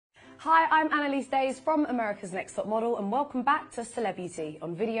Hi, I'm Annalise Days from America's Next Top Model and welcome back to Celebeauty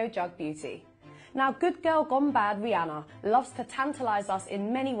on Video Jug Beauty. Now, good girl gone bad Rihanna loves to tantalise us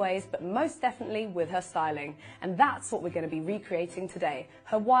in many ways, but most definitely with her styling. And that's what we're going to be recreating today,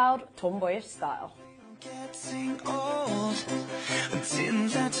 her wild, tomboyish style. Getting old, it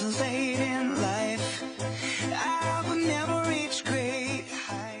seems that too late in life, I will never reach great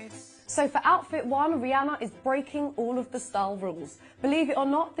heights. So for outfit one, Rihanna is breaking all of the style rules. Believe it or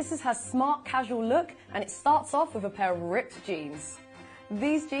not, this is her smart casual look, and it starts off with a pair of ripped jeans.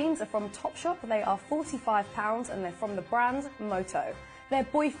 These jeans are from Topshop, they are £45 and they're from the brand Moto. They're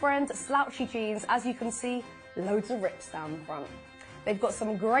boyfriend slouchy jeans, as you can see, loads of rips down the front. They've got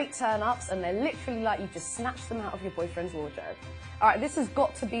some great turn-ups and they're literally like you just snatched them out of your boyfriend's wardrobe. Alright, this has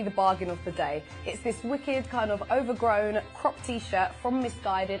got to be the bargain of the day. It's this wicked kind of overgrown crop t-shirt from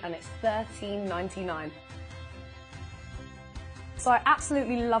Missguided and it's $13.99. So I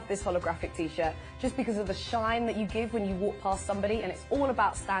absolutely love this holographic t-shirt just because of the shine that you give when you walk past somebody, and it's all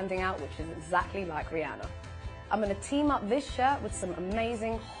about standing out, which is exactly like Rihanna. I'm going to team up this shirt with some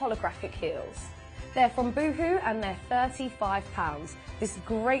amazing holographic heels. They're from Boohoo and they're £35. This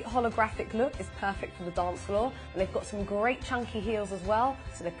great holographic look is perfect for the dance floor, and they've got some great chunky heels as well,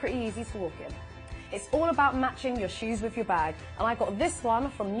 so they're pretty easy to walk in. It's all about matching your shoes with your bag, and I got this one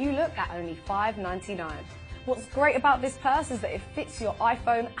from New Look at only $5.99. What's great about this purse is that it fits your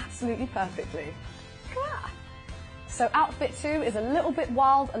iPhone absolutely perfectly. So outfit two is a little bit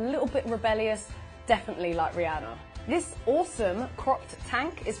wild, a little bit rebellious, definitely like Rihanna. This awesome cropped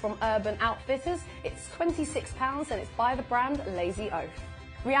tank is from Urban Outfitters. It's £26 and it's by the brand Lazy Oaf.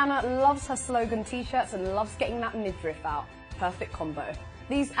 Rihanna loves her slogan t-shirts and loves getting that midriff out. Perfect combo.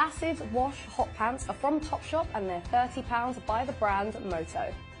 These acid wash hot pants are from Topshop and they're £30 by the brand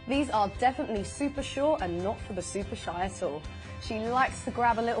Moto. These are definitely super short and not for the super shy at all. She likes to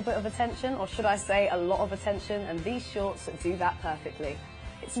grab a little bit of attention, or should I say a lot of attention, and these shorts do that perfectly.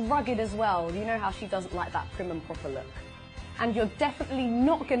 It's rugged as well, you know how she doesn't like that prim and proper look. And you're definitely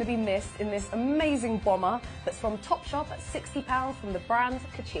not going to be missed in this amazing bomber that's from Topshop at £60 from the brand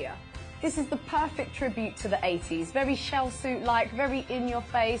Kachia. This is the perfect tribute to the 80s, very shell suit-like, very in your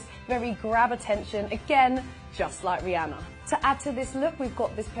face, very grab attention, again, just like Rihanna. To add to this look, we've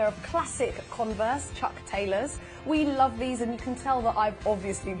got this pair of classic Converse Chuck Taylors. We love these and you can tell that I've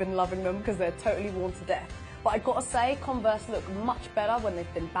obviously been loving them because they're totally worn to death. But I've got to say, Converse look much better when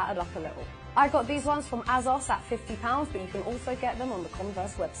they've been battered up a little. I got these ones from ASOS at £50, but you can also get them on the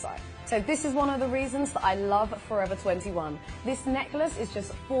Converse website. So this is one of the reasons that I love Forever 21. This necklace is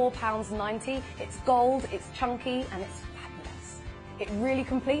just £4.90. It's gold, it's chunky, and it's fabulous. It really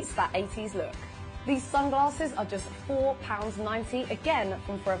completes that 80s look. These sunglasses are just £4.90, again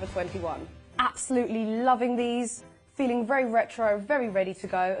from Forever 21. Absolutely loving these, feeling very retro, very ready to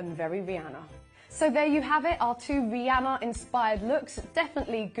go, and very Rihanna. So there you have it, our two Rihanna-inspired looks.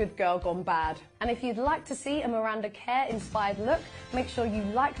 Definitely good girl gone bad. And if you'd like to see a Miranda Kerr-inspired look, make sure you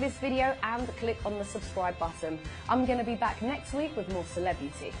like this video and click on the subscribe button. I'm going to be back next week with more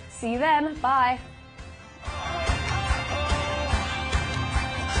Celebeauty. See you then, bye!